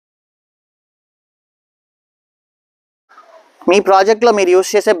మీ ప్రాజెక్ట్లో మీరు యూస్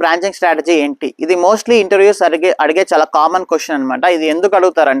చేసే బ్రాంచింగ్ స్ట్రాటజీ ఏంటి? ఇది మోస్ట్లీ ఇంటర్వ్యూస్ అడిగే చాలా కామన్ క్వశ్చన్ అనమాట. ఇది ఎందుకు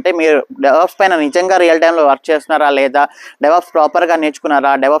అడుగుతారంటే మీరు డెవాప్స్ పైన నిజంగా రియల్ టైంలో వర్క్ చేస్తున్నారా లేదా, డెవాప్స్ ప్రాపర్గా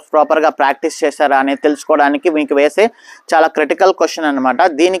నేర్చుకున్నారా, డెవాప్స్ ప్రాపర్గా ప్రాక్టీస్ చేశారా అనేది తెలుసుకోవడానికి మీకు వేసే చాలా క్రిటికల్ క్వశ్చన్ అనమాట.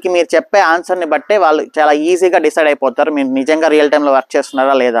 దీనికి మీరు చెప్పే ఆన్సర్ని బట్టే వాళ్ళు చాలా ఈజీగా డిసైడ్ అయిపోతారు మీరు నిజంగా రియల్ టైంలో వర్క్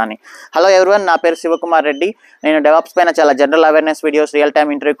చేస్తున్నారా లేదా అని. హలో ఎవ్రీవన్, నా పేరు శివకుమార్ రెడ్డి. నేను డెవాప్స్ పైన చాలా general awareness videos, real time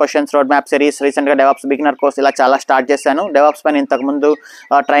interview questions, road map series, రీసెంట్గా డెవాప్స్ బిగినర్ కోర్స్ ఇలా చాలా స్టార్ట్ చేశాను. డెవాప్స్ పైన ఇంతకుముందు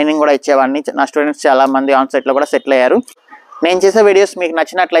ట్రైనింగ్ కూడా ఇచ్చేవాడిని. నా స్టూడెంట్స్ చాలా మంది ఆన్ సైట్లో కూడా సెటిల్ అయ్యారు. నేను చేసే వీడియోస్ మీకు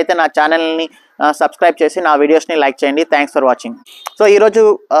నచ్చినట్లయితే నా ఛానల్ని సబ్స్క్రైబ్ చేసి నా వీడియోస్ని లైక్ చేయండి. Thanks for watching. సో ఈరోజు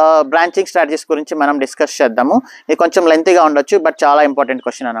బ్రాంచింగ్ స్ట్రాటజీస్ గురించి మనం డిస్కస్ చేద్దాము. ఇది కొంచెం లెంతీగా ఉండొచ్చు, బట్ చాలా ఇంపార్టెంట్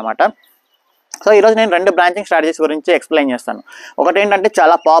క్వశ్చన్ అన్నమాట. సో ఈరోజు నేను 2 బ్రాంచింగ్ స్ట్రాటజీస్ గురించి ఎక్స్ప్లెయిన్ చేస్తాను. ఒకటి ఏంటంటే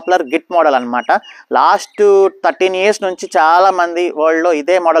చాలా పాపులర్ గిట్ మోడల్ అనమాట. లాస్ట్ 13 years నుంచి చాలామంది వరల్డ్లో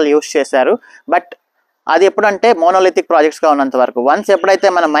ఇదే మోడల్ యూస్ చేశారు. బట్ అది ఎప్పుడంటే మోనోలిథిక్ ప్రాజెక్ట్స్గా ఉన్నంత వరకు. వన్స్ ఎప్పుడైతే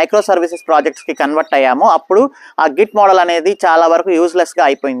మనం మైక్రో సర్వీసెస్ ప్రాజెక్ట్స్కి కన్వర్ట్ అయ్యామో అప్పుడు ఆ గిట్ మోడల్ అనేది చాలా వరకు యూజ్లెస్గా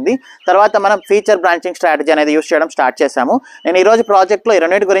అయిపోయింది. తర్వాత మనం ఫీచర్ బ్రాంచింగ్ స్ట్రాటజీ అనేది యూస్ చేయడం స్టార్ట్ చేశాము. నేను ఈరోజు ప్రాజెక్ట్లో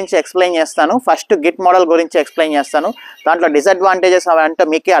 2 గురించి ఎక్స్ప్లెయిన్ చేస్తాను. ఫస్ట్ గిట్ మోడల్ గురించి ఎక్స్ప్లెయిన్ చేస్తాను. దాంట్లో డిసడ్వాంటేజెస్ అవంటే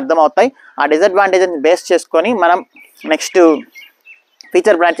మీకే అర్థమవుతాయి. ఆ డిసడ్వాంటేజెస్ని బేస్ చేసుకొని మనం నెక్స్ట్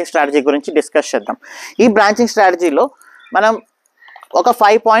ఫీచర్ బ్రాంచింగ్ స్ట్రాటజీ గురించి డిస్కస్ చేద్దాం. ఈ బ్రాంచింగ్ స్ట్రాటజీలో మనం ఒక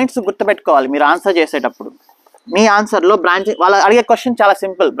 5 points గుర్తుపెట్టుకోవాలి మీరు ఆన్సర్ చేసేటప్పుడు. మీ ఆన్సర్లో బ్రాంచింగ్ వాళ్ళ అడిగే క్వశ్చన్ చాలా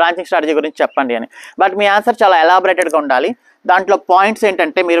సింపుల్, బ్రాంచింగ్ స్ట్రాటజీ గురించి చెప్పండి అని. బట్ మీ ఆన్సర్ చాలా ఎలాబరేటెడ్గా ఉండాలి. దాంట్లో పాయింట్స్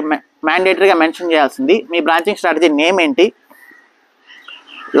ఏంటంటే మీరు మ్యాండేటరీగా మెన్షన్ చేయాల్సింది మీ బ్రాంచింగ్ స్ట్రాటజీ నేమ్ ఏంటి,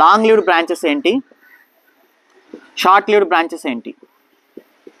 లాంగ్ లీవ్డ్ బ్రాంచెస్ ఏంటి, షార్ట్ లీవ్డ్ బ్రాంచెస్ ఏంటి.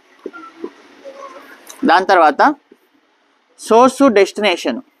 దాని తర్వాత సోర్సు,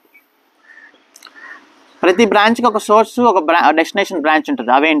 డెస్టినేషన్. ప్రతి బ్రాంచ్కి ఒక సోర్సు, ఒక డెస్టినేషన్ బ్రాంచ్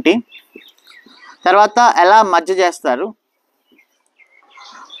ఉంటుంది, అవేంటి. తర్వాత ఎలా మర్జ్ చేస్తారు,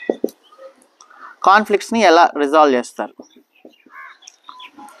 కాన్ఫ్లిక్ట్స్ని ఎలా రిజాల్వ్ చేస్తారు.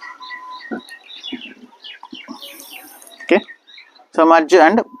 Okay, so merge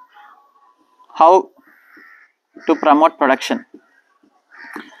and how to promote production.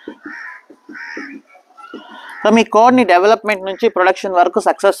 So మీ కోడ్ని డెవలప్మెంట్ నుంచి ప్రొడక్షన్ వరకు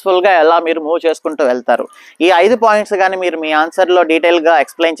సక్సెస్ఫుల్గా ఎలా మీరు మూవ్ చేసుకుంటూ వెళ్తారు. ఈ 5 points కానీ మీరు మీ ఆన్సర్లో డీటెయిల్గా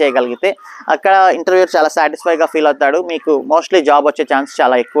ఎక్స్ప్లెయిన్ చేయగలిగితే అక్కడ ఇంటర్వ్యూర్ చాలా సాటిస్ఫైగా ఫీల్ అవుతాడు. మీకు మోస్ట్లీ జాబ్ వచ్చే ఛాన్స్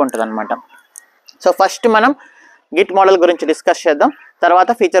చాలా ఎక్కువ ఉంటుంది అనమాట. సో ఫస్ట్ మనం గిట్ మోడల్ గురించి డిస్కస్ చేద్దాం,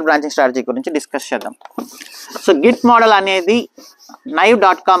 తర్వాత ఫీచర్ బ్రాంచింగ్ స్ట్రాటజీ గురించి డిస్కస్ చేద్దాం. సో గిట్ మోడల్ అనేది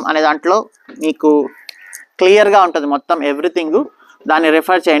naive.com అనే దాంట్లో మీకు క్లియర్గా ఉంటుంది మొత్తం ఎవ్రీథింగ్. దాన్ని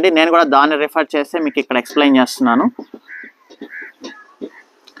రిఫర్ చేయండి. నేను కూడా దాన్ని రిఫర్ చేస్తే మీకు ఇక్కడ ఎక్స్ప్లెయిన్ చేస్తున్నాను.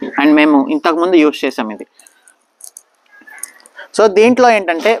 అండ్ మేము ఇంతకుముందు యూజ్ చేసాం ఇది. సో దీంట్లో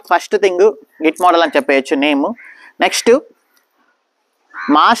ఏంటంటే ఫస్ట్ థింగ్ గిట్ మోడల్ అని చెప్పేయచ్చు నేమ్. నెక్స్ట్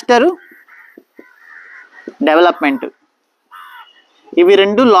మాస్టరు, డెవలప్మెంట్, ఇవి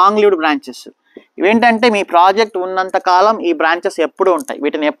 2 లాంగ్ లీవ్డ్ బ్రాంచెస్. ఇవేంటంటే మీ ప్రాజెక్ట్ ఉన్నంత కాలం ఈ బ్రాంచెస్ ఎప్పుడు ఉంటాయి,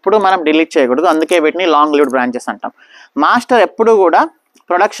 వీటిని ఎప్పుడు మనం డిలీట్ చేయకూడదు, అందుకే వీటిని లాంగ్ లీవ్డ్ బ్రాంచెస్ అంటాం. మాస్టర్ ఎప్పుడు కూడా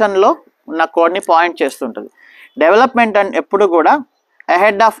ప్రొడక్షన్లో ఉన్న కోడ్ని పాయింట్ చేస్తుంటుంది. డెవలప్మెంట్ అండ్ ఎప్పుడు కూడా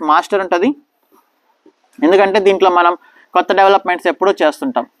అహెడ్ ఆఫ్ మాస్టర్ ఉంటుంది, ఎందుకంటే దీంట్లో మనం కొత్త డెవలప్మెంట్స్ ఎప్పుడూ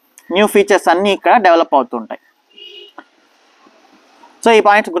చేస్తుంటాం. న్యూ ఫీచర్స్ అన్నీ ఇక్కడ డెవలప్ అవుతుంటాయి. సో ఈ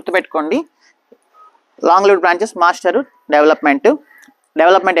పాయింట్స్ గుర్తుపెట్టుకోండి. లాంగ్ లీవ్డ్ బ్రాంచెస్ మాస్టరు,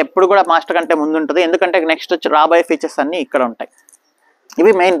 డెవలప్మెంట్ ఎప్పుడు కూడా మాస్టర్ కంటే ముందు ఉంటుంది, ఎందుకంటే నెక్స్ట్ రాబోయే ఫీచర్స్ అన్నీ ఇక్కడ ఉంటాయి.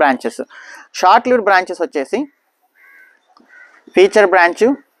 ఇవి మెయిన్ బ్రాంచెస్. షార్ట్ లీవ్డ్ బ్రాంచెస్ వచ్చేసి feature branch,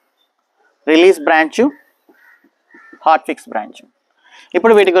 release branch, hot fix branch.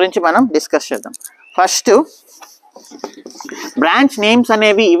 ఇప్పుడు వీటి గురించి మనం డిస్కస్ చేద్దాం. ఫస్ట్ బ్రాంచ్ నేమ్స్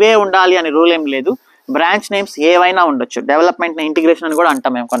అనేవి ఇవే ఉండాలి అని రూల్ ఏం లేదు. బ్రాంచ్ నేమ్స్ ఏవైనా ఉండొచ్చు. డెవలప్మెంట్ ఇంటిగ్రేషన్ అని కూడా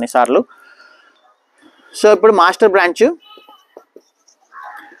అంటాం మేము కొన్నిసార్లు. సో ఇప్పుడు master branch,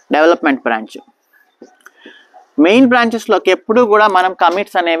 development branch. Main బ్రాంచెస్లోకి ఎప్పుడు కూడా మనం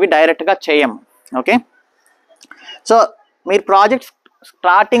కమిట్స్ అనేవి డైరెక్ట్గా చేయము. ఓకే, సో మీరు ప్రాజెక్ట్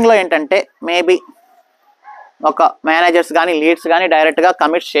స్టార్టింగ్లో ఏంటంటే మేబీ ఒక మేనేజర్స్ కానీ లీడ్స్ కానీ డైరెక్ట్గా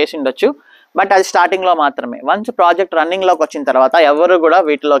కమిట్స్ చేసి ఉండొచ్చు, బట్ అది స్టార్టింగ్లో మాత్రమే. వన్స్ ప్రాజెక్ట్ రన్నింగ్లోకి వచ్చిన తర్వాత ఎవరు కూడా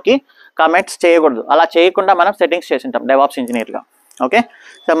వీటిలోకి కమిట్స్ చేయకూడదు. అలా చేయకుండా మనం సెట్టింగ్స్ చేసి ఉంటాం డెవాప్స్ ఇంజనీర్గా. Okay,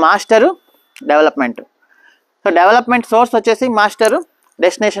 so master, development. So development source వచ్చేసి మాస్టరు,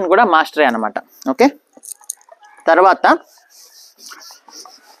 డెస్టినేషన్ కూడా మాస్టరే అనమాట. ఓకే, తర్వాత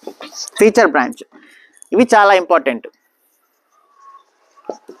ఫీచర్ బ్రాంచ్. ఇవి చాలా ఇంపార్టెంట్.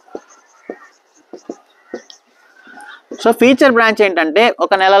 సో ఫీచర్ బ్రాంచ్ ఏంటంటే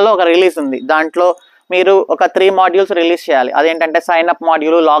ఒక నెలలో ఒక రిలీజ్ ఉంది, దాంట్లో మీరు ఒక 3 మాడ్యూల్స్ రిలీజ్ చేయాలి. అదేంటంటే sign up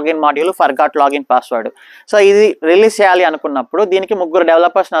module, login module, forgot login password. So ఇది రిలీజ్ చేయాలి అనుకున్నప్పుడు దీనికి 3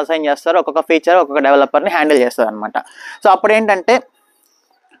 డెవలపర్స్ని అసైన్ చేస్తారు. ఒక్కొక్క ఫీచర్ ఒక్కొక్క డెవలపర్ని హ్యాండిల్ చేస్తారు అనమాట. సో అప్పుడు ఏంటంటే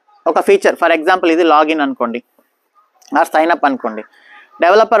ఒక ఫీచర్ ఫర్ ఎగ్జాంపుల్ ఇది లాగిన్ అనుకోండి, ఆ సైన్ అప్ అనుకోండి.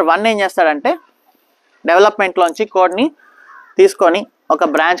 డెవలపర్ 1 ఏం చేస్తాడంటే డెవలప్మెంట్లోంచి కోడ్ని తీసుకొని ఒక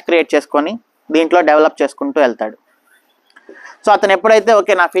బ్రాంచ్ క్రియేట్ చేసుకొని దీంట్లో డెవలప్ చేసుకుంటూ వెళ్తాడు. సో అతను ఎప్పుడైతే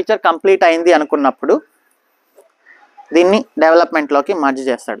ఓకే నా ఫీచర్ కంప్లీట్ అయింది అనుకున్నప్పుడు దీన్ని డెవలప్మెంట్లోకి మర్జ్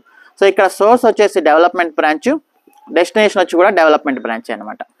చేస్తాడు. సో ఇక్కడ సోర్స్ వచ్చేసి డెవలప్మెంట్ బ్రాంచ్, డెస్టినేషన్ వచ్చి కూడా డెవలప్మెంట్ బ్రాంచ్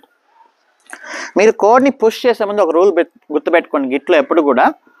అనమాట. మీరు కోడ్ని పుష్ చేసే ముందు ఒక రూల్ గుర్తుపెట్టుకోండి, గిట్లో ఎప్పుడు కూడా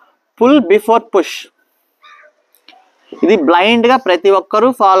పుల్ బిఫోర్ పుష్. ఇది బ్లైండ్గా ప్రతి ఒక్కరూ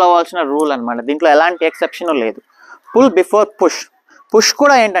ఫాలో అవ్వాల్సిన రూల్ అనమాట. దీంట్లో ఎలాంటి ఎక్సెప్షన్ లేదు. Pull before push. పుష్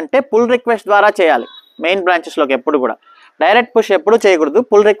కూడా ఏంటంటే పుల్ రిక్వెస్ట్ ద్వారా చేయాలి మెయిన్ బ్రాంచెస్లోకి. ఎప్పుడు కూడా డైరెక్ట్ పుష్ ఎప్పుడు చేయకూడదు.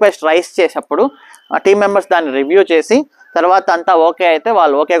 పుల్ రిక్వెస్ట్ రైస్ చేసేటప్పుడు టీమ్ మెంబర్స్ దాన్ని రివ్యూ చేసి తర్వాత అంతా ఓకే అయితే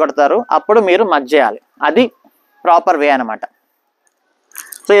వాళ్ళు ఓకే కొడతారు, అప్పుడు మీరు మర్జ్ చేయాలి. అది ప్రాపర్ వే అనమాట.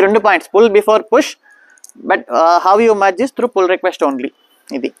 సో ఈ 2 points full before push, but how you merge is through pull request only.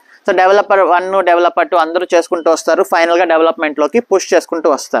 ఇది సో డెవలపర్ 1 డెవలపర్ 2 అందరూ చేసుకుంటూ వస్తారు, ఫైనల్గా డెవలప్మెంట్లోకి పుష్ చేసుకుంటూ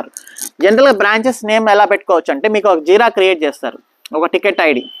వస్తారు. జనరల్గా బ్రాంచెస్ నేమ్ ఎలా పెట్టుకోవచ్చు అంటే మీకు ఒక జీరా క్రియేట్ చేస్తారు, ఒక ticket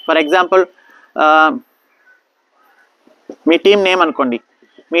ID. For example me team name అనుకోండి,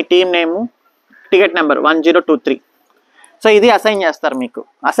 మీ టీమ్ నేము టికెట్ నెంబర్ 1023. సో ఇది అసైన్ చేస్తారు. మీకు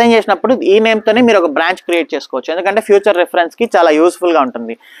అసైన్ చేసినప్పుడు ఈ నేమ్తోనే మీరు ఒక బ్రాంచ్ క్రియేట్ చేసుకోవచ్చు, ఎందుకంటే ఫ్యూచర్ రెఫరెన్స్కి చాలా యూస్ఫుల్గా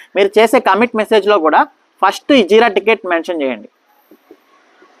ఉంటుంది. మీరు చేసే కమిట్ మెసేజ్లో కూడా ఫస్ట్ ఈ జీరా టికెట్ మెన్షన్ చేయండి.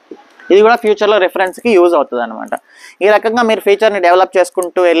 ఇది కూడా ఫ్యూచర్లో రెఫరెన్స్కి యూజ్ అవుతుంది అనమాట. ఈ రకంగా మీరు ఫీచర్ని డెవలప్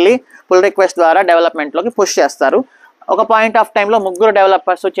చేసుకుంటూ వెళ్ళి పుల్ రిక్వెస్ట్ ద్వారా డెవలప్మెంట్లోకి పుష్ చేస్తారు. ఒక పాయింట్ ఆఫ్ టైంలో 3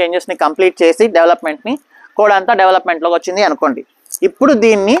 డెవలపర్స్ చేంజెస్ని కంప్లీట్ చేసి డెవలప్మెంట్ని కోడ్ అంతా డెవలప్మెంట్లోకి వచ్చింది అనుకోండి. ఇప్పుడు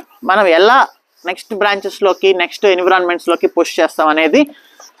దీన్ని మనం ఎలా నెక్స్ట్ బ్రాంచెస్లోకి నెక్స్ట్ ఎన్విరాన్మెంట్స్లోకి పుష్ చేస్తాం అనేది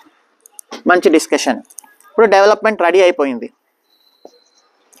మంచి డిస్కషన్. ఇప్పుడు డెవలప్మెంట్ రెడీ అయిపోయింది.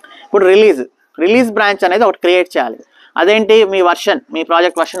 ఇప్పుడు రిలీజ్ బ్రాంచ్ అనేది ఒకటి క్రియేట్ చేయాలి. అదేంటి మీ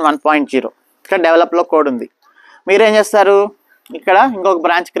ప్రాజెక్ట్ వర్షన్ 1.0. ఇక్కడ డెవలప్లో కోడ్ ఉంది. మీరేం చేస్తారు, ఇక్కడ ఇంకొక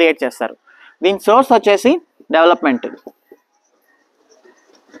బ్రాంచ్ క్రియేట్ చేస్తారు. దీని సోర్స్ వచ్చేసి డెవలప్మెంట్,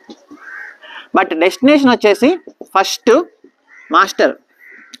 బట్ డెస్టినేషన్ వచ్చేసి ఫస్ట్ మాస్టర్.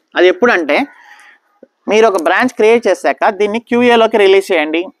 అది ఎప్పుడంటే మీరు ఒక బ్రాంచ్ క్రియేట్ చేశాక దీన్ని QAలోకి రిలీజ్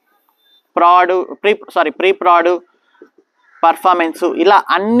చేయండి. ప్రీ ప్రాడ్, పర్ఫార్మెన్స్, ఇలా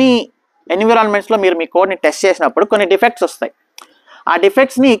అన్ని ఎన్విరాన్మెంట్స్లో మీరు మీ కోడ్ని టెస్ట్ చేసినప్పుడు కొన్ని డిఫెక్ట్స్ వస్తాయి. ఆ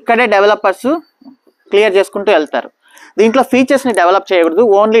డిఫెక్ట్స్ని ఇక్కడే డెవలపర్స్ క్లియర్ చేసుకుంటూ వెళ్తారు. దీంట్లో ఫీచర్స్ని డెవలప్ చేయకూడదు,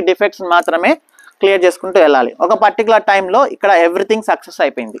 ఓన్లీ డిఫెక్ట్స్ని మాత్రమే క్లియర్ చేసుకుంటూ వెళ్ళాలి. ఒక పర్టికులర్ టైంలో ఇక్కడ ఎవ్రీథింగ్ సక్సెస్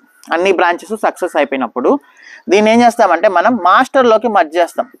అయిపోయింది, అన్ని బ్రాంచెస్ సక్సెస్ అయిపోయినప్పుడు దీన్ని ఏం చేస్తామంటే మనం మాస్టర్లోకి మర్జ్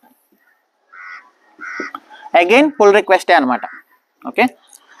చేస్తాం. అగైన్ పుల్ రిక్వెస్టే అనమాట. ఓకే,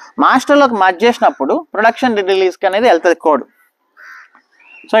 మాస్టర్లోకి మర్జ్ చేసినప్పుడు ప్రొడక్షన్ రిలీజ్కి అనేది వెళ్తుంది code.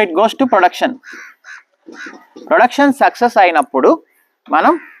 So it goes to production success అయినప్పుడు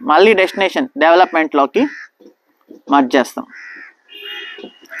మనం మళ్ళీ డెస్టినేషన్ డెవలప్మెంట్లోకి మర్జ్ చేస్తాం.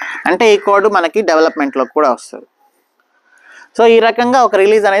 అంటే ఈ కోడ్ మనకి డెవలప్మెంట్లోకి కూడా వస్తుంది. సో ఈ రకంగా ఒక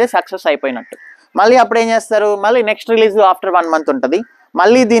రిలీజ్ అనేది సక్సెస్ అయిపోయినట్టు. మళ్ళీ అప్పుడు ఏం చేస్తారు, మళ్ళీ నెక్స్ట్ రిలీజ్ ఆఫ్టర్ 1 మంత్ ఉంటుంది.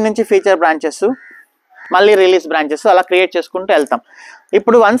 మళ్ళీ దీని నుంచి ఫీచర్ బ్రాంచెస్, మళ్ళీ రిలీజ్ బ్రాంచెస్ అలా క్రియేట్ చేసుకుంటూ వెళ్తాం.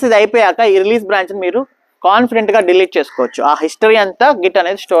 ఇప్పుడు వన్స్ ఇది అయిపోయాక ఈ రిలీజ్ బ్రాంచ్ని మీరు కాన్ఫిడెంట్గా డిలీట్ చేసుకోవచ్చు. ఆ హిస్టరీ అంతా గిట్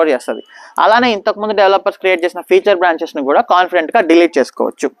అనేది స్టోర్ చేస్తుంది. అలానే ఇంతకుముందు డెవలపర్స్ క్రియేట్ చేసిన ఫీచర్ బ్రాంచెస్ని కూడా కాన్ఫిడెంట్గా డిలీట్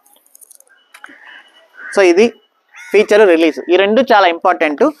చేసుకోవచ్చు. సో ఇది ఫీచర్ రిలీజ్. ఈ 2 చాలా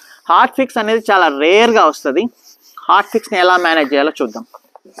ఇంపార్టెంట్. హాట్ ఫిక్స్ అనేది చాలా రేర్గా వస్తుంది. హాట్ ఫిక్స్ని ఎలా మేనేజ్ చేయాలో చూద్దాం.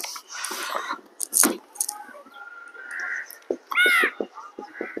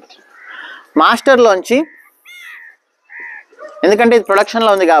 మాస్టర్లోంచి, ఎందుకంటే ఇది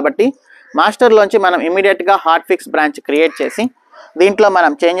ప్రొడక్షన్లో ఉంది కాబట్టి మాస్టర్లోంచి మనం ఇమీడియట్గా హాట్ ఫిక్స్ బ్రాంచ్ క్రియేట్ చేసి దీంట్లో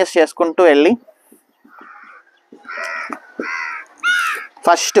మనం చేంజెస్ చేసుకుంటూ వెళ్ళి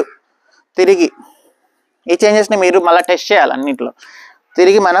ఫస్ట్ తిరిగి ఈ చేంజెస్ని మీరు మళ్ళీ టెస్ట్ చేయాలి. అన్నింటిలో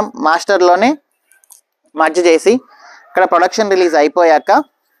తిరిగి మనం మాస్టర్లోనే మర్జ్ చేసి ఇక్కడ ప్రొడక్షన్ రిలీజ్ అయిపోయాక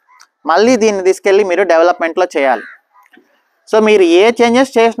మళ్ళీ దీన్ని తీసుకెళ్ళి మీరు డెవలప్మెంట్లో చేయాలి. సో మీరు ఏ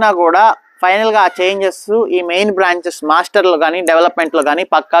చేంజెస్ చేసినా కూడా ఫైనల్గా ఆ చేంజెస్ ఈ మెయిన్ బ్రాంచెస్ మాస్టర్లో కానీ డెవలప్మెంట్లో కానీ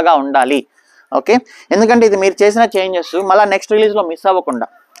పక్కాగా ఉండాలి. ఓకే, ఎందుకంటే ఇది మీరు చేసిన చేంజెస్ మళ్ళీ నెక్స్ట్ రిలీజ్లో మిస్ అవ్వకుండా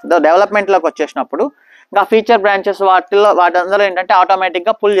డెవలప్మెంట్లోకి వచ్చేసినప్పుడు ఇంకా ఫీచర్ బ్రాంచెస్ వాటందరూ ఏంటంటే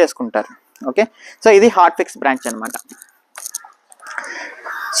ఆటోమేటిక్గా పుల్ చేసుకుంటారు. ఓకే, సో ఇది హాట్ ఫిక్స్ బ్రాంచ్ అనమాట.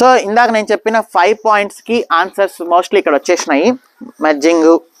 సో ఇందాక నేను చెప్పిన 5 పాయింట్స్కి ఆన్సర్స్ మోస్ట్లీ ఇక్కడ వచ్చేసినాయి.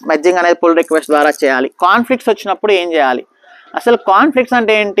 మెర్జింగ్ అనేది పుల్ రిక్వెస్ట్ ద్వారా చేయాలి. కాన్ఫ్లిక్ట్స్ వచ్చినప్పుడు ఏం చేయాలి, అసలు కాన్ఫ్లిక్ట్స్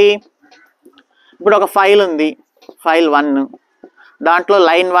అంటే ఏంటి? ఇప్పుడు ఒక ఫైల్ ఉంది, ఫైల్ 1, దాంట్లో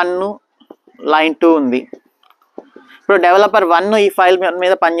లైన్ 1 లైన్ 2 ఉంది. ఇప్పుడు డెవలపర్ 1 ఈ ఫైల్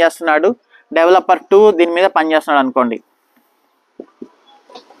మీద పనిచేస్తున్నాడు, డెవలపర్ 2 దీని మీద పనిచేస్తున్నాడు అనుకోండి.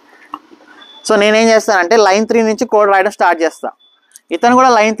 సో నేనేం చేస్తానంటే లైన్ 3 నుంచి కోడ్ రాయడం స్టార్ట్ చేస్తాను, ఇతను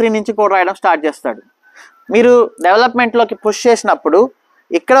కూడా లైన్ 3 నుంచి కోడ్ రాయడం స్టార్ట్ చేస్తాడు. మీరు డెవలప్మెంట్లోకి పుష్ చేసినప్పుడు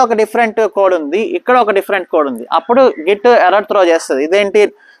ఇక్కడ ఒక డిఫరెంట్ కోడ్ ఉంది, ఇక్కడ ఒక డిఫరెంట్ కోడ్ ఉంది, అప్పుడు గిట్ ఎర్రర్ త్రో చేస్తుంది. ఇదేంటి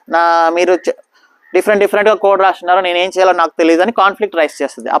మీరు డిఫరెంట్గా కోడ్ రాస్తున్నారు, నేను ఏం చేయాలో నాకు తెలియదు అని కాన్ఫ్లిక్ట్ రైస్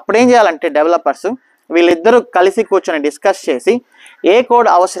చేస్తుంది. అప్పుడు ఏం చేయాలంటే డెవలపర్స్ వీళ్ళిద్దరూ కలిసి కూర్చొని డిస్కస్ చేసి ఏ కోడ్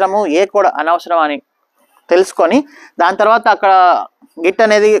అవసరము ఏ కోడ్ అనవసరం అని తెలుసుకొని దాని తర్వాత అక్కడ గిట్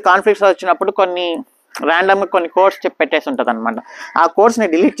అనేది కాన్ఫ్లిక్ట్స్ వచ్చినప్పుడు కొన్ని ర్యాండమ్గా కొన్ని కోడ్స్ పెట్టేసి ఉంటుంది అనమాట. ఆ కోడ్స్ని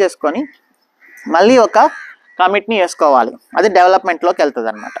డిలీట్ చేసుకొని మళ్ళీ ఒక కమిట్ని వేసుకోవాలి, అది డెవలప్మెంట్లోకి వెళ్తుంది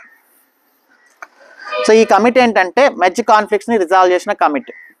అనమాట. సో ఈ కమిట్ ఏంటంటే మెర్జ్ కాన్ఫ్లిక్ట్స్ని రిజాల్వ్ చేసిన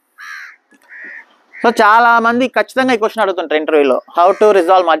కమిట్. సో చాలామంది ఖచ్చితంగా ఈ క్వశ్చన్ అడుగుతుంటారు ఇంటర్వ్యూలో, how to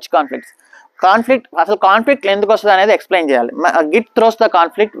resolve merge conflicts. అసలు కాన్ఫ్లిక్ట్ ఎందుకు వస్తుంది అనేది ఎక్స్ప్లెయిన్ చేయాలి. Git throws the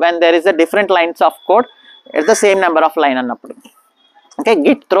conflict when there is a different lines of code at the same number of line అన్నప్పుడు. Okay,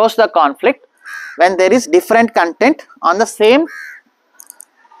 Git throws the conflict when there is different content on the same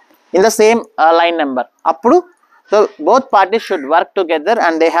in the same line number. Appudu so both parties should work together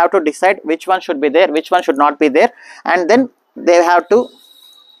and they have to decide which one should be there, which one should not be there, and then they have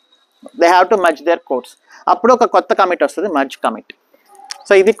to merge their codes. Appudu oka kotta commit vastadi, merge commit.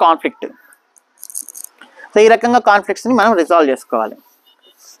 So idi conflict. So ee rakanga conflicts ni manam resolve chesukovali.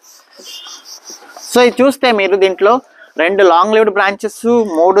 So ఇది చూస్తే మీరు దీంట్లో 2 long lived branches,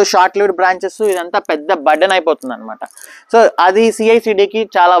 3 short lived branches, ఇదంతా పెద్ద burden అయిపోతుంది అనమాట. So అది CI/CDకి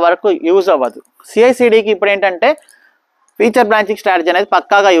చాలా వరకు యూజ్ అవ్వదు. CI/CDకి ఇప్పుడు ఏంటంటే ఫీచర్ బ్రాంచింగ్ స్ట్రాటజీ అనేది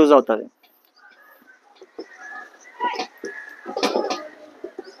పక్కాగా యూజ్ అవుతుంది.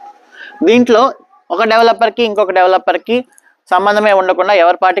 దీంట్లో ఒక డెవలపర్కి ఇంకొక డెవలపర్కి సంబంధమే ఉండకుండా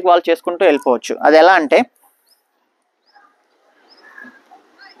ఎవరి పార్టీకి వాళ్ళు చేసుకుంటూ వెళ్ళిపోవచ్చు. అది ఎలా అంటే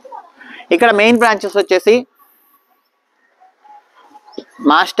ఇక్కడ మెయిన్ బ్రాంచెస్ వచ్చేసి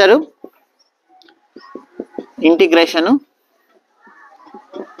మాస్టరు, ఇంటిగ్రేషను,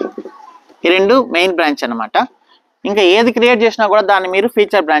 ఈ 2 మెయిన్ బ్రాంచ్ అనమాట. ఇంకా ఏది క్రియేట్ చేసినా కూడా దాన్ని మీరు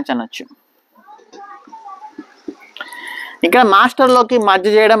ఫీచర్ బ్రాంచ్ అనొచ్చు. ఇక్కడ మాస్టర్లోకి మర్జ్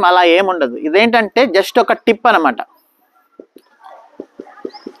చేయడం అలా ఏముండదు. ఇదేంటంటే జస్ట్ ఒక టిప్ అనమాట.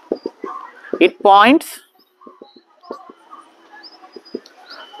 It points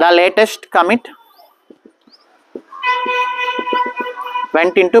the latest commit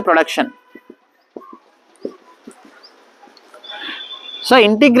went into production. So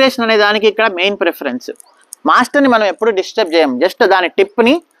integration అనే దానికి ఇక్కడ మెయిన్ ప్రిఫరెన్స్. మాస్టర్ని మనం ఎప్పుడు డిస్టర్బ్ చేయం, జస్ట్ దాని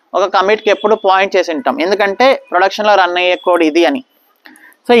టిప్ని ఒక కమిట్కి ఎప్పుడు పాయింట్ చేసి ఉంటాం, ఎందుకంటే ప్రొడక్షన్లో రన్ అయ్యే కోడ్ ఇది అని.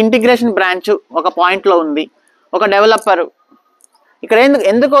 సో ఇంటిగ్రేషన్ బ్రాంచ్ ఒక పాయింట్లో ఉంది. ఒక డెవలపర్ ఇక్కడ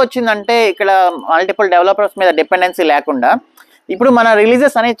ఎందుకు వచ్చిందంటే ఇక్కడ మల్టిపుల్ డెవలపర్స్ మీద డిపెండెన్సీ లేకుండా ఇప్పుడు మన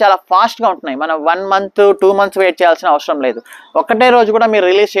రిలీజెస్ అనేవి చాలా ఫాస్ట్గా ఉంటున్నాయి. మనం 1 month 2 months వెయిట్ చేయాల్సిన అవసరం లేదు, ఒక్కటే రోజు కూడా మీరు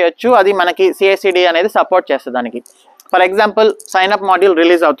రిలీజ్ చేయొచ్చు. అది మనకి CI/CD అనేది సపోర్ట్ చేస్తుంది దానికి. For example sign-up module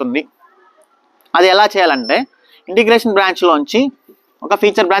release అవుతుంది, అది ఎలా చేయాలంటే ఇంటిగ్రేషన్ బ్రాంచ్లోంచి ఒక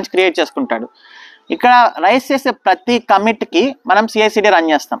ఫీచర్ బ్రాంచ్ క్రియేట్ చేసుకుంటాడు. ఇక్కడ రైస్ చేసే ప్రతి కమిట్కి మనం CI/CD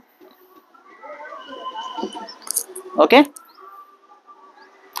రన్ చేస్తాం. ఓకే,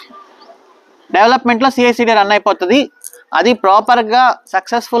 డెవలప్మెంట్లో CI/CD రన్ అయిపోతుంది. అది ప్రాపర్గా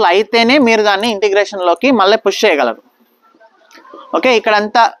సక్సెస్ఫుల్ అయితేనే మీరు దాన్ని ఇంటిగ్రేషన్లోకి మళ్ళీ పుష్ చేయగలరు. ఓకే,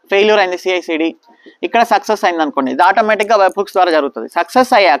 ఇక్కడంతా ఫెయిల్యూర్ అయింది CI/CD, ఇక్కడ సక్సెస్ అయింది అనుకోండి, ఇది ఆటోమేటిక్గా వెబ్ హుక్స్ ద్వారా జరుగుతుంది.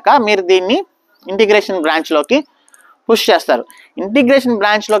 సక్సెస్ అయ్యాక మీరు దీన్ని ఇంటిగ్రేషన్ బ్రాంచ్లోకి పుష్ చేస్తారు. ఇంటిగ్రేషన్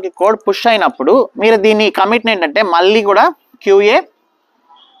బ్రాంచ్లోకి కోడ్ పుష్ అయినప్పుడు మీరు దీన్ని కమిట్ని ఏంటంటే మళ్ళీ కూడా QA,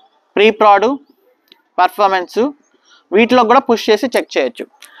 ప్రీ ప్రాడ్, పర్ఫార్మెన్స్ వీటిలో కూడా పుష్ చేసి చెక్ చేయొచ్చు.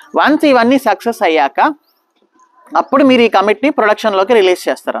 వన్స్ ఇవన్నీ సక్సెస్ అయ్యాక అప్పుడు మీరు ఈ కమిట్ని ప్రొడక్షన్లోకి రిలీజ్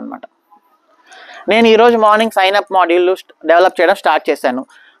చేస్తారనమాట. నేను ఈరోజు మార్నింగ్ సైన్అప్ మాడ్యూల్ డెవలప్ చేయడం స్టార్ట్ చేశాను.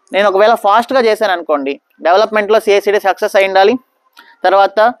 నేను ఒకవేళ ఫాస్ట్గా చేశాను అనుకోండి, డెవలప్మెంట్లో CI/CD సక్సెస్ అయి ఉండాలి,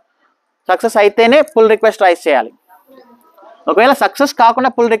 తర్వాత సక్సెస్ అయితేనే పుల్ రిక్వెస్ట్ రైజ్ చేయాలి. ఒకవేళ సక్సెస్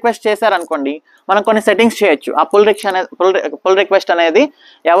కాకుండా పుల్ రిక్వెస్ట్ చేశారనుకోండి, మనం కొన్ని సెట్టింగ్స్ చేయొచ్చు. ఆ పుల్ రిక్వెస్ట్ అనేది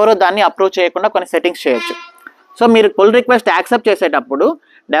ఎవరు దాన్ని అప్రూవ్ చేయకుండా కొన్ని సెట్టింగ్స్ చేయొచ్చు. సో మీరు పుల్ రిక్వెస్ట్ యాక్సెప్ట్ చేసేటప్పుడు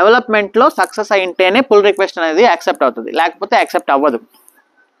డెవలప్మెంట్లో సక్సెస్ అయింటేనే పుల్ రిక్వెస్ట్ అనేది యాక్సెప్ట్ అవుతుంది, లేకపోతే యాక్సెప్ట్ అవ్వదు.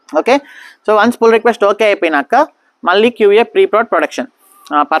 Okay, so once pull request okay అయిపోయినాక మళ్ళీ QA, pre proud, production,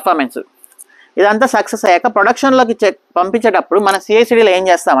 performance ఇదంతా సక్సెస్ అయ్యాక ప్రొడక్షన్లోకి పంపించేటప్పుడు మన CI/CDలో ఏం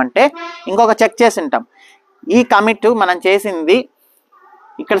చేస్తామంటే ఇంకొక చెక్ చేసి ఉంటాం. ఈ కమిట్ మనం చేసింది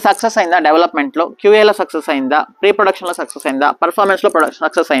ఇక్కడ సక్సెస్ అయిందా డెవలప్మెంట్లో, క్యూఏలో సక్సెస్ అయిందా, ప్రీ ప్రొడక్షన్లో సక్సెస్ అయిందా, పర్ఫార్మెన్స్లో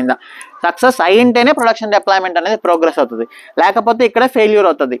సక్సెస్ అయిందా. సక్సెస్ అయ్యింటేనే ప్రొడక్షన్ డిప్లాయ్మెంట్ అనేది ప్రోగ్రెస్ అవుతుంది, లేకపోతే ఇక్కడే ఫెయిల్యూర్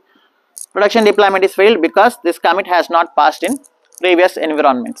అవుతుంది. Production deployment is failed because this commit has not passed in previous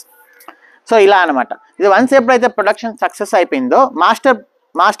environments. So ఇలా అనమాట. ఇది వన్స్ ఎప్పుడైతే ప్రొడక్షన్ సక్సెస్ అయిపోయిందో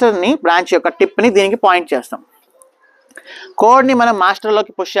మాస్టర్ని బ్రాంచ్ యొక్క టిప్ని దీనికి పాయింట్ చేస్తాం. కోడ్ని మనం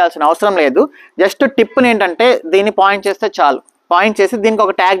మాస్టర్లోకి పుష్ చేయాల్సిన అవసరం లేదు, జస్ట్ టిప్ని ఏంటంటే దీన్ని పాయింట్ చేస్తే చాలు. పాయింట్ చేసి దీనికి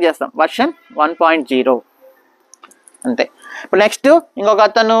ఒక ట్యాగ్ చేస్తాం, వర్షన్ 1.0 అంతే. ఇప్పుడు నెక్స్ట్ ఇంకొక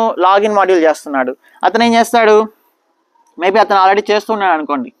అతను లాగిన్ మాడ్యూల్ చేస్తున్నాడు. అతను ఏం చేస్తాడు, మేబీ అతను ఆల్రెడీ చేస్తున్నాడు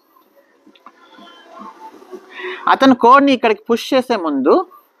అనుకోండి. అతను కోడ్ని ఇక్కడికి పుష్ చేసే ముందు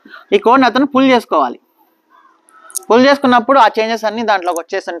ఈ కోడ్ని అతను పుల్ చేసుకోవాలి. పుల్ చేసుకున్నప్పుడు ఆ చేంజెస్ అన్నీ దాంట్లోకి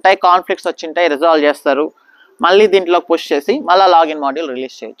వచ్చేసి ఉంటాయి, కాన్ఫ్లిక్ట్స్ వచ్చింటాయి, రిజాల్వ్ చేస్తారు. మళ్ళీ దీంట్లోకి పుష్ చేసి మళ్ళీ లాగిన్ మాడ్యూల్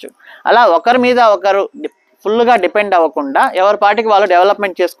రిలీజ్ చేయొచ్చు. అలా ఒకరి మీద ఒకరు ఫుల్గా డిపెండ్ అవ్వకుండా ఎవరి పాటికి వాళ్ళు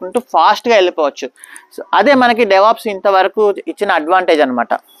డెవలప్మెంట్ చేసుకుంటూ ఫాస్ట్గా వెళ్ళిపోవచ్చు. సో అదే మనకి డెవాప్స్ ఇంతవరకు ఇచ్చిన అడ్వాంటేజ్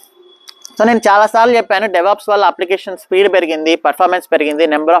అనమాట. సో నేను చాలాసార్లు చెప్పాను, డెవాప్స్ వల్ల అప్లికేషన్ స్పీడ్ పెరిగింది, పర్ఫార్మెన్స్ పెరిగింది,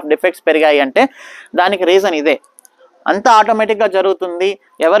 నెంబర్ ఆఫ్ డిఫెక్ట్స్ పెరిగాయి అంటే దానికి రీజన్ ఇదే. అంతా ఆటోమేటిక్గా జరుగుతుంది,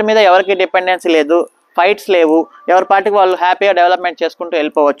 ఎవరి మీద ఎవరికి డిపెండెన్సీ లేదు, ఫైట్స్ లేవు, ఎవరి పాటికి వాళ్ళు హ్యాపీగా డెవలప్మెంట్ చేసుకుంటూ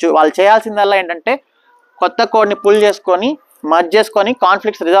వెళ్ళిపోవచ్చు. వాళ్ళు చేయాల్సిందల్లా ఏంటంటే కొత్త కోడ్ని పుల్ చేసుకొని మర్జ్ చేసుకొని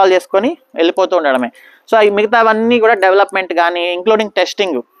కాన్ఫ్లిక్ట్స్ రిజాల్వ్ చేసుకొని వెళ్ళిపోతూ ఉండడమే. సో ఈ మిగతావన్నీ కూడా డెవలప్మెంట్ కానీ ఇంక్లూడింగ్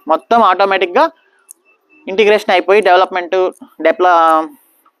టెస్టింగ్ మొత్తం ఆటోమేటిక్గా ఇంటిగ్రేషన్ అయిపోయి డెవలప్మెంట్,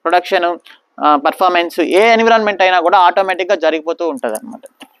 ప్రొడక్షన్, పర్ఫార్మెన్స్ ఏ ఎన్విరాన్మెంట్ అయినా కూడా ఆటోమేటిక్గా జరిగిపోతూ ఉంటుంది అనమాట.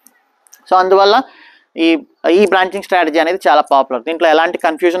 సో అందువల్ల ఈ బ్రాంచింగ్ స్ట్రాటజీ అనేది చాలా పాపులర్. దీంట్లో ఎలాంటి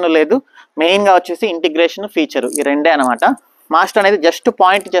కన్ఫ్యూజన్ లేదు. మెయిన్గా వచ్చేసి ఇంటిగ్రేషన్, ఫీచరు, ఈ రెండే అనమాట. మాస్టర్ అనేది జస్ట్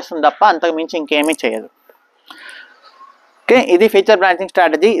పాయింట్ చేస్తుంది తప్ప అంతకు మించి ఇంకేమీ చేయదు. ఓకే, ఇది ఫీచర్ బ్రాంచింగ్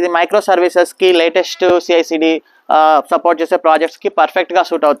స్ట్రాటజీ. ఇది మైక్రో సర్వీసెస్కి, లేటెస్ట్ CI/CD సపోర్ట్ చేసే ప్రాజెక్ట్స్కి పర్ఫెక్ట్గా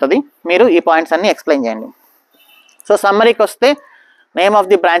సూట్ అవుతుంది. మీరు ఈ పాయింట్స్ అన్ని ఎక్స్ప్లెయిన్ చేయండి. సో సమ్మరీకి వస్తే, name of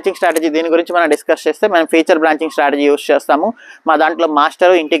the branching strategy దీని గురించి మనం డిస్కస్ చేస్తే, మనం ఫీచర్ బ్రాంచింగ్ స్ట్రాటజీ యూస్ చేస్తాము. మా దాంట్లో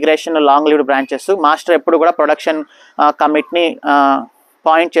master, integration, long lived branches. Master ఎప్పుడు కూడా ప్రొడక్షన్ కమిట్ని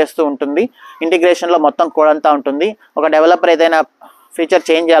పాయింట్ చేస్తూ ఉంటుంది. ఇంటిగ్రేషన్లో మొత్తం కోడ్ అంతా ఉంటుంది. ఒక డెవలపర్ ఏదైనా ఫీచర్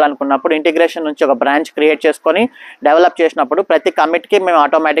చేంజ్ చేయాలనుకున్నప్పుడు ఇంటిగ్రేషన్ నుంచి ఒక బ్రాంచ్ క్రియేట్ చేసుకొని డెవలప్ చేసినప్పుడు ప్రతి కమిట్కి మేము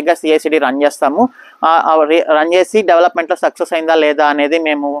ఆటోమేటిక్గా CI/CD రన్ చేస్తాము. రన్ చేసి డెవలప్మెంట్లో సక్సెస్ అయిందా లేదా అనేది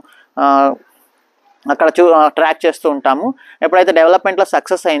మేము అక్కడ ట్రాక్ చేస్తూ ఉంటాము. ఎప్పుడైతే డెవలప్మెంట్లో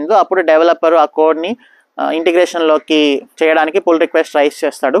సక్సెస్ అయిందో అప్పుడు డెవలపర్ ఆ కోడ్ని ఇంటిగ్రేషన్లోకి చేయడానికి పుల్ రిక్వెస్ట్ రైజ్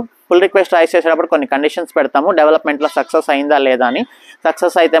చేస్తాడు. పుల్ రిక్వెస్ట్ రైజ్ చేసేటప్పుడు కొన్ని కండిషన్స్ పెడతాము, డెవలప్మెంట్లో సక్సెస్ అయిందా లేదా అని.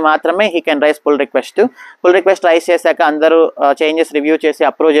 సక్సెస్ అయితే మాత్రమే he can rise pull request. Pull request rise చేశాక అందరూ చేంజెస్ రివ్యూ చేసి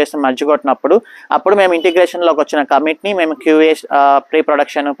అప్రూవ్ చేసి మర్చికొట్టినప్పుడు అప్పుడు మేము ఇంటిగ్రేషన్లోకి వచ్చిన కమిట్ని మేము QA, ప్రీ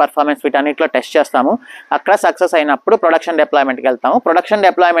ప్రొడక్షన్, పర్ఫార్మెన్స్ వీటన్నిటిలో టెస్ట్ చేస్తాము. అక్కడ సక్సెస్ అయినప్పుడు ప్రొడక్షన్ డిప్లాయ్మెంట్కి వెళ్తాము. ప్రొడక్షన్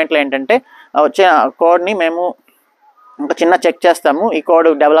డిప్లాయ్మెంట్లో ఏంటంటే వచ్చిన కోడ్ని మేము ఒక చిన్న చెక్ చేస్తాము, ఈ కోడ్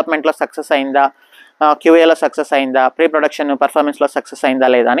డెవలప్మెంట్లో సక్సెస్ అయిందా, QAలో సక్సెస్ అయిందా, ప్రీ ప్రొడక్షన్, పర్ఫార్మెన్స్లో సక్సెస్ అయిందా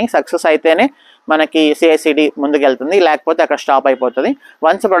లేదా అని. సక్సెస్ అయితేనే మనకి CI/CD ముందుకు వెళ్తుంది, లేకపోతే అక్కడ స్టాప్ అయిపోతుంది.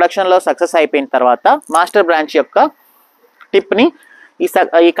 వన్స్ ప్రొడక్షన్లో సక్సెస్ అయిపోయిన తర్వాత మాస్టర్ బ్రాంచ్ యొక్క టిప్ని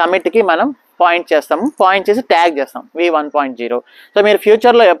ఈ కమిట్కి మనం పాయింట్ చేస్తాము. పాయింట్ చేసి ట్యాగ్ చేస్తాం V1.0. సో మీరు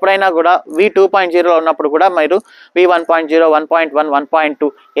ఫ్యూచర్లో ఎప్పుడైనా కూడా V2.0 ఉన్నప్పుడు కూడా మీరు V1.0, 1.1, 1.2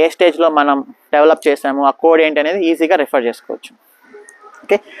 ఏ స్టేజ్లో మనం డెవలప్ చేసాము, ఆ కోడ్ ఏంటి అనేది ఈజీగా రిఫర్ చేసుకోవచ్చు.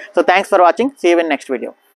 Okay, so thanks for watching. See you in next video.